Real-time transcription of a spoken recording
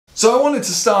So I wanted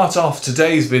to start off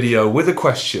today's video with a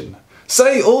question.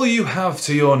 Say all you have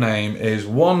to your name is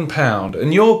 £1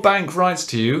 and your bank writes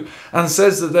to you and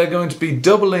says that they're going to be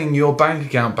doubling your bank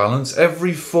account balance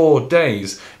every 4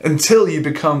 days until you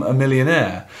become a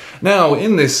millionaire. Now,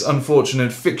 in this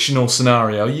unfortunate fictional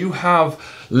scenario, you have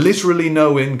literally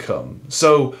no income.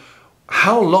 So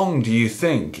how long do you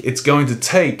think it's going to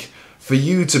take for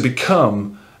you to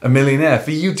become a millionaire, for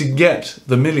you to get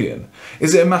the million?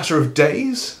 Is it a matter of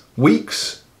days?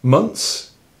 Weeks?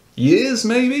 Months? Years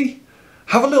maybe?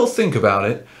 Have a little think about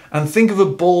it and think of a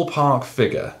ballpark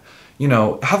figure. You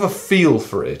know, have a feel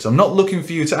for it. I'm not looking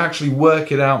for you to actually work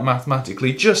it out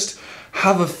mathematically, just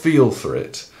have a feel for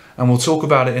it. And we'll talk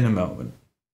about it in a moment.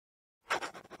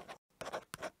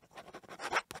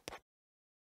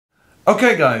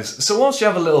 Okay guys, so whilst you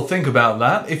have a little think about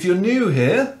that, if you're new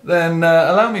here, then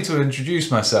allow me to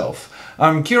introduce myself.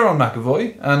 I'm Kieran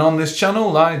McAvoy, and on this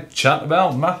channel I chat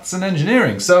about maths and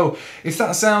engineering. So if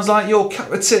that sounds like your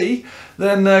cup of tea,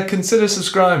 then consider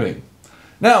subscribing.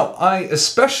 Now, I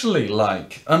especially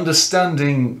like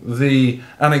understanding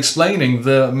and explaining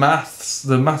the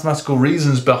mathematical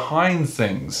reasons behind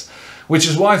things, which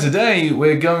is why today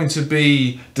we're going to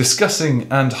be discussing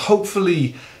and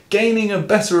hopefully gaining a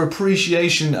better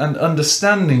appreciation and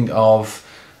understanding of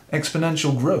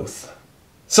exponential growth.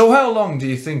 So how long do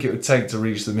you think it would take to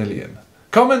reach the million?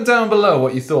 Comment down below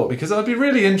what you thought, because I'd be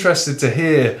really interested to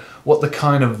hear what the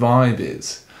kind of vibe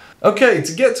is. Okay,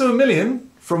 to get to a million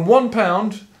from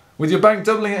 £1 with your bank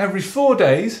doubling it every 4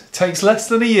 days takes less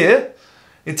than a year.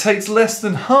 It takes less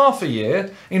than half a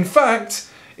year. In fact,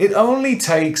 it only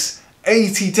takes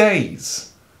 80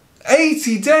 days.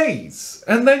 80 days!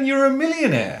 And then you're a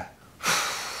millionaire.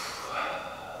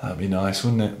 That'd be nice,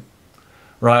 wouldn't it?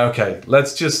 Right, okay,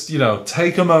 let's just,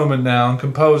 take a moment now and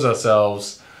compose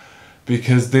ourselves,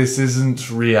 because this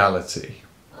isn't reality.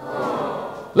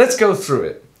 Let's go through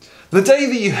it. The day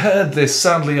that you heard this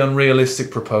sadly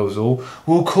unrealistic proposal,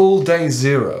 we'll call day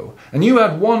 0, and you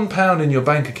had £1 in your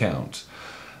bank account.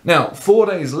 Now, 4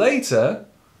 days later,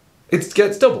 it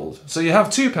gets doubled, so you have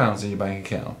 £2 in your bank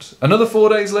account. Another 4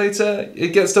 days later, it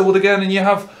gets doubled again and you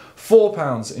have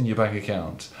 £4 in your bank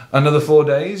account. Another 4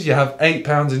 days, you have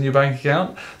 £8 in your bank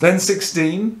account, then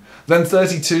 16, then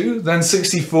 32, then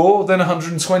 64, then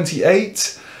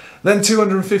 128, then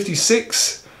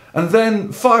 256, and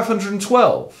then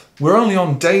 512. We're only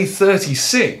on day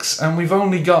 36 and we've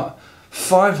only got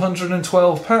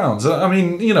 £512. I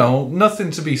mean,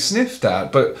 nothing to be sniffed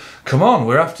at, but come on,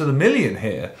 we're after the million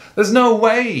here. There's no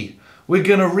way we're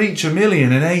gonna reach a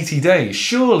million in 80 days,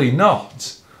 surely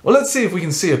not. Well, let's see if we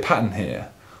can see a pattern here.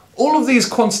 All of these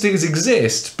quantities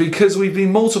exist because we've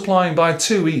been multiplying by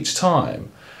 2 each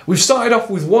time. We've started off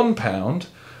with £1,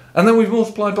 and then we've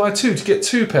multiplied by 2 to get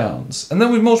 £2, and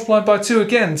then we've multiplied by 2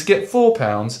 again to get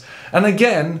 £4, and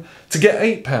again to get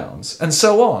 £8, and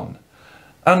so on.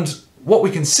 And what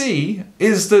we can see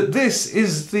is that this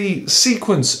is the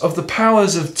sequence of the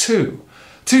powers of 2.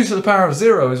 2 to the power of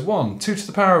 0 is 1, 2 to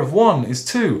the power of 1 is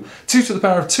 2, 2 to the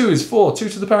power of 2 is 4, 2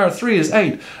 to the power of 3 is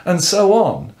 8, and so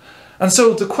on. And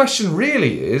so the question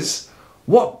really is,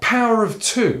 what power of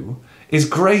 2 is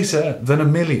greater than a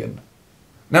million?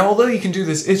 Now, although you can do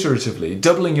this iteratively,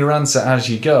 doubling your answer as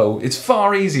you go, it's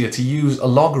far easier to use a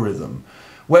logarithm,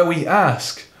 where we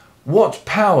ask, what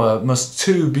power must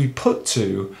 2 be put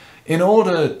to in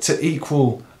order to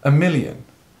equal a million?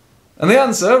 And the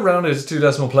answer, rounded to 2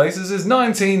 decimal places, is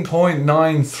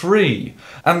 19.93.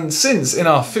 And since in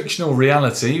our fictional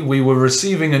reality we were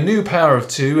receiving a new power of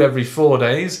 2 every 4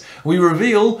 days, we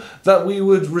reveal that we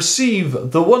would receive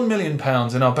the £1 million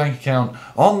in our bank account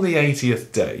on the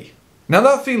 80th day. Now,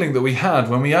 that feeling that we had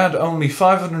when we had only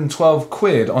 512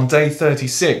 quid on day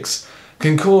 36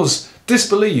 can cause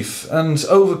disbelief and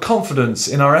overconfidence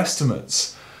in our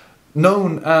estimates,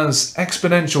 known as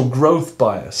exponential growth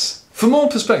bias. For more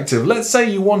perspective, let's say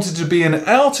you wanted to be an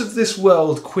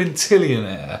out-of-this-world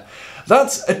quintillionaire.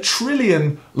 That's a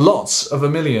trillion lots of a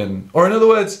million. Or in other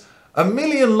words, a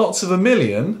million lots of a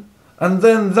million, and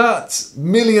then that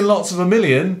million lots of a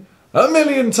million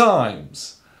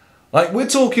times. Like, we're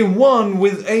talking 1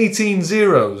 with 18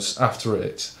 zeros after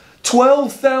it.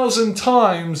 12,000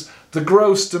 times the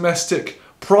gross domestic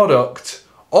product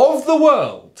of the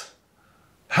world.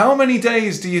 How many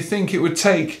days do you think it would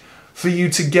take for you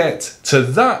to get to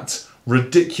that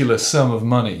ridiculous sum of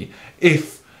money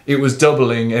if it was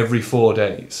doubling every 4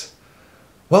 days?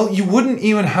 Well, you wouldn't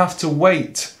even have to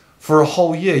wait for a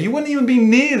whole year. You wouldn't even be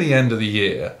near the end of the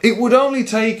year. It would only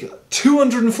take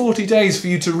 240 days for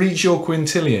you to reach your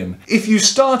quintillion. If you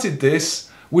started this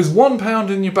with £1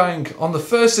 in your bank on the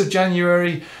 1st of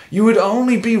January, you would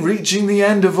only be reaching the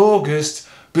end of August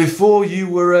before you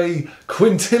were a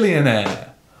quintillionaire.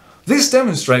 This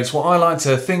demonstrates what I like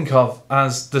to think of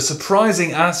as the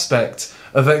surprising aspect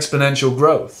of exponential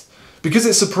growth. Because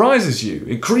it surprises you,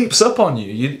 it creeps up on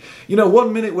you. You know,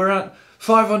 one minute we're at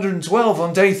 512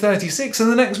 on day 36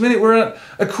 and the next minute we're at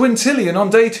a quintillion on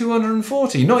day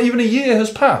 240. Not even a year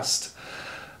has passed.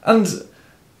 And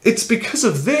it's because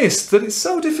of this that it's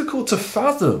so difficult to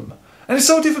fathom. And it's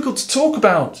so difficult to talk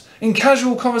about in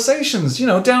casual conversations, you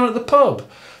know, down at the pub.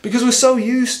 Because we're so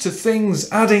used to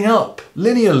things adding up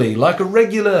linearly, like a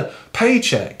regular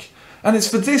paycheck. And it's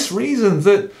for this reason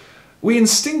that we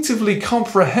instinctively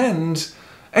comprehend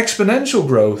exponential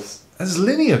growth as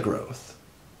linear growth.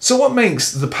 So what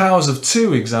makes the powers of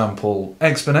 2 example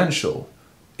exponential?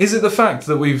 Is it the fact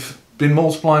that we've been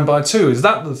multiplying by 2? Is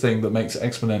that the thing that makes it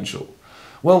exponential?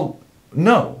 Well,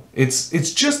 no.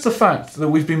 It's just the fact that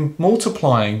we've been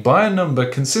multiplying by a number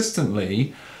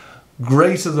consistently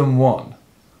greater than 1.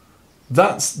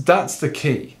 That's the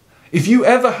key. If you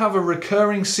ever have a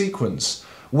recurring sequence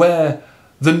where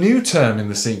the new term in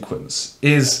the sequence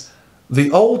is the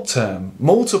old term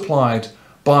multiplied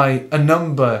by a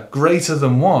number greater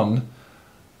than 1,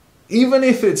 even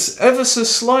if it's ever so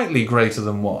slightly greater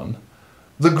than 1,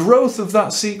 the growth of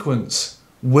that sequence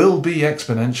will be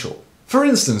exponential. For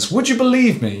instance, would you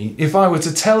believe me if I were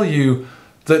to tell you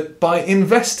that by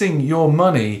investing your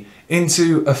money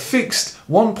into a fixed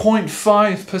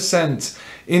 1.5%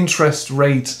 interest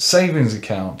rate savings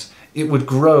account, it would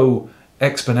grow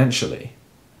exponentially?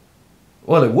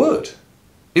 Well, it would.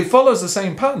 It follows the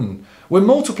same pattern. We're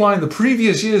multiplying the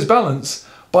previous year's balance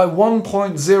by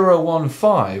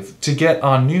 1.015 to get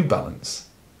our new balance.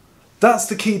 That's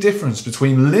the key difference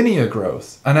between linear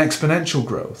growth and exponential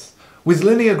growth. With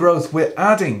linear growth, we're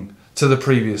adding to the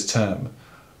previous term.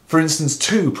 For instance,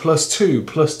 2 plus 2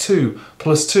 plus 2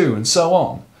 plus 2 and so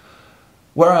on.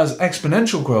 Whereas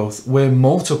exponential growth, we're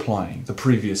multiplying the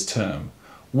previous term.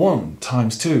 1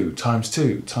 times 2 times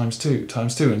 2 times 2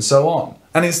 times 2 and so on.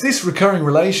 And it's this recurring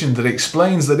relation that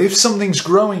explains that if something's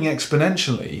growing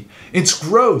exponentially, its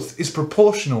growth is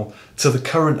proportional to the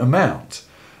current amount.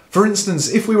 For instance,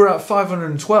 if we were at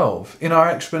 512 in our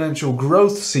exponential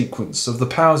growth sequence of the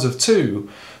powers of 2,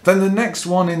 then the next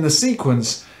one in the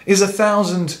sequence is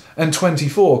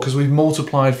 1024 because we've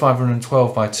multiplied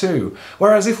 512 by 2.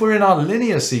 Whereas if we're in our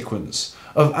linear sequence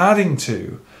of adding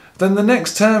 2, then the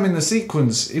next term in the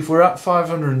sequence, if we're at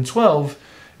 512,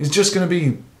 is just going to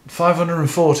be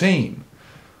 514.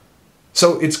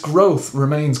 So its growth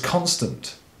remains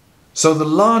constant. So the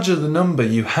larger the number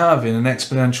you have in an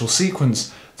exponential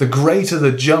sequence, the greater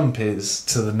the jump is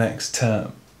to the next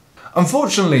term.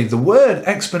 Unfortunately, the word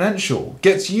exponential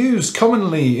gets used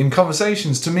commonly in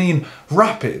conversations to mean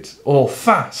rapid or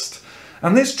fast,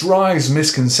 and this drives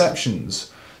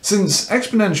misconceptions, since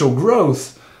exponential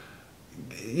growth,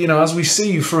 you know, as we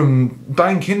see from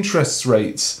bank interest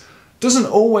rates, doesn't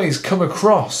always come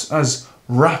across as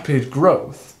rapid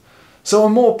growth. So a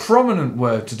more prominent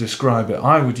word to describe it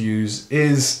I would use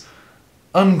is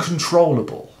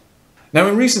uncontrollable. Now,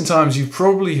 in recent times, you've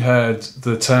probably heard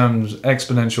the terms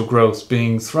exponential growth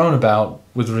being thrown about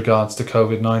with regards to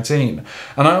COVID-19.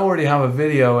 And I already have a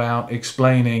video out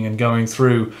explaining and going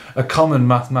through a common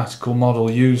mathematical model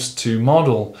used to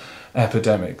model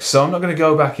epidemics. So I'm not going to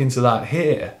go back into that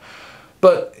here.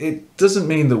 But it doesn't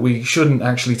mean that we shouldn't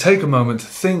actually take a moment to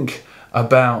think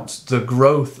about the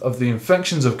growth of the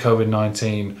infections of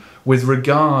COVID-19 with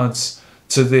regards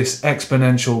to this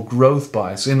exponential growth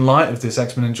bias, in light of this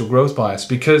exponential growth bias,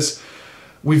 because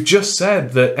we've just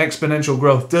said that exponential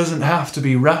growth doesn't have to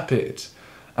be rapid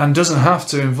and doesn't have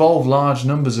to involve large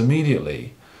numbers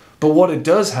immediately. But what it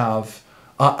does have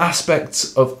are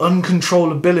aspects of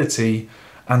uncontrollability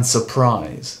and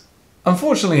surprise.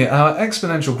 Unfortunately, our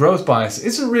exponential growth bias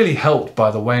isn't really helped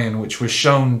by the way in which we're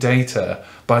shown data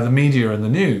by the media and the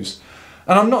news.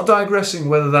 And I'm not digressing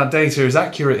whether that data is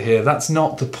accurate here, that's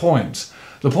not the point.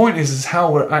 The point is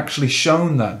how we're actually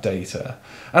shown that data.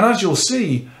 And as you'll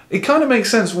see, it kind of makes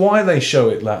sense why they show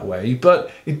it that way, but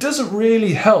it doesn't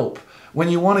really help when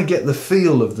you want to get the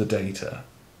feel of the data.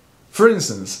 For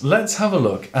instance, let's have a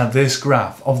look at this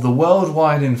graph of the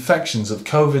worldwide infections of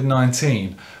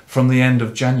COVID-19 from the end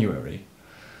of January.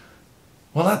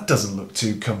 Well, that doesn't look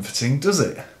too comforting, does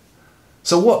it?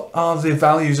 So what are the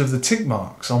values of the tick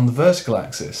marks on the vertical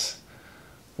axis?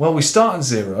 Well, we start at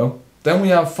 0, then we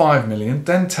have 5 million,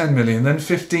 then 10 million, then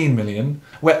 15 million.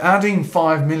 We're adding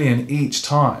 5 million each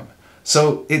time.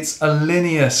 So it's a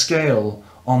linear scale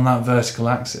on that vertical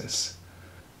axis.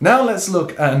 Now let's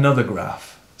look at another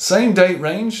graph. same date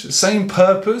range, same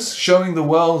purpose, showing the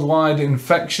worldwide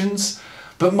infections.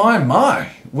 But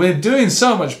my, we're doing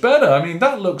so much better. I mean,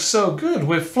 that looks so good.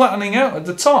 We're flattening out at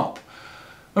the top.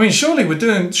 I mean, surely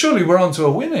we're onto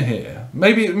a winner here.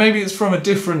 Maybe it's from a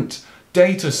different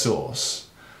data source.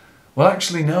 Well,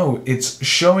 actually, no, it's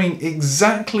showing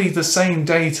exactly the same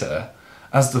data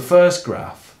as the first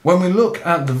graph. When we look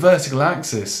at the vertical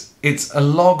axis, it's a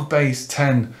log base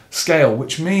 10 scale,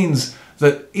 which means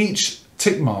that each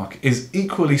tick mark is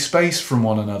equally spaced from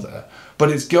one another,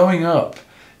 but it's going up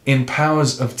in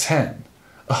powers of 10,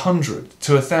 100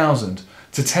 to 1,000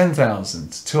 to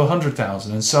 10,000 to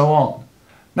 100,000 and so on.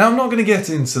 Now, I'm not going to get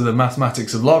into the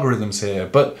mathematics of logarithms here,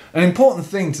 but an important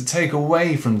thing to take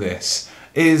away from this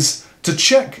is to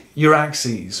check your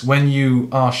axes when you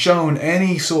are shown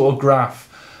any sort of graph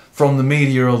from the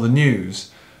media or the news,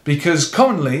 because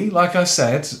commonly, like I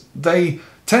said, they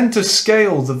tend to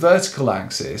scale the vertical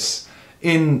axis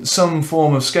in some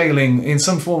form of scaling, in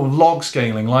some form of log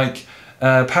scaling, like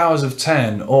powers of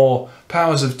 10 or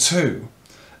powers of 2.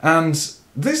 And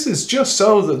this is just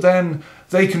so that then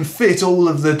they can fit all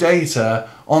of the data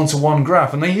onto one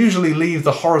graph, and they usually leave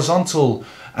the horizontal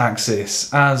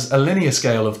axis as a linear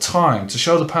scale of time to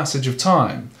show the passage of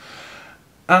time.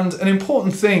 And an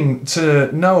important thing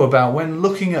to know about when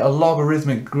looking at a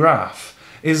logarithmic graph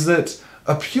is that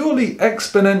a purely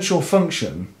exponential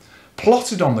function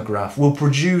plotted on the graph will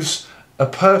produce a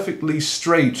perfectly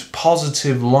straight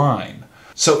positive line.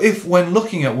 So if when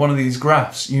looking at one of these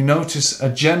graphs you notice a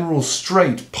general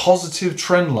straight positive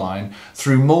trend line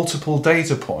through multiple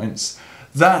data points,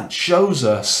 that shows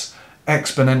us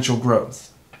exponential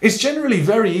growth. It's generally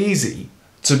very easy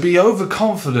to be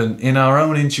overconfident in our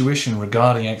own intuition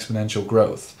regarding exponential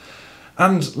growth,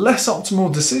 and less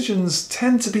optimal decisions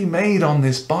tend to be made on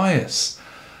this bias.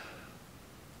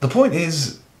 The point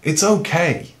is, it's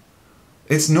okay.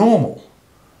 It's normal.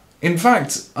 In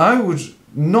fact, I would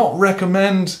not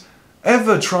recommend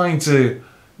ever trying to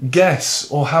guess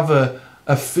or have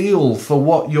a feel for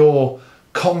what your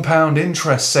compound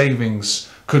interest savings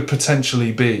could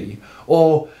potentially be,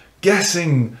 or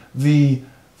guessing the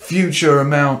future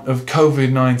amount of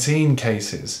COVID-19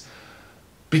 cases,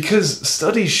 because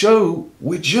studies show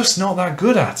we're just not that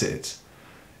good at it.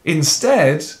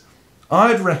 Instead,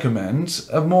 I'd recommend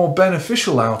a more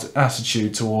beneficial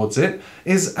attitude towards it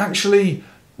is actually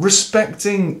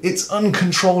respecting its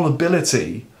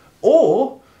uncontrollability,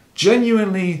 or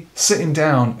genuinely sitting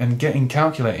down and getting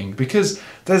calculating, because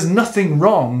there's nothing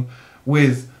wrong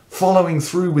with following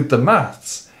through with the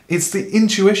maths. It's the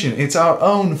intuition, it's our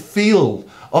own feel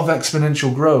of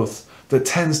exponential growth that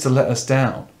tends to let us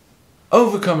down.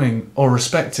 Overcoming or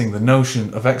respecting the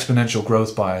notion of exponential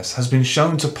growth bias has been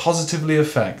shown to positively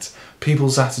affect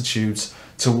people's attitudes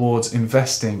towards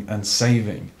investing and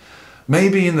saving.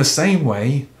 Maybe in the same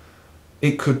way,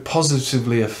 it could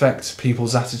positively affect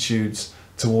people's attitudes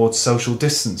towards social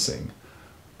distancing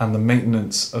and the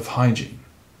maintenance of hygiene.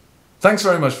 Thanks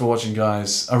very much for watching,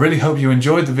 guys. I really hope you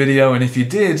enjoyed the video, and if you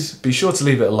did, be sure to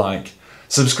leave it a like.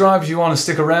 Subscribe if you want to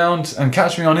stick around, and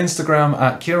catch me on Instagram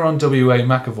at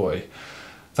KieronWA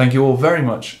Thank you all very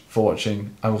much for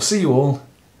watching. I will see you all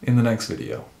in the next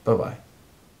video. Bye bye.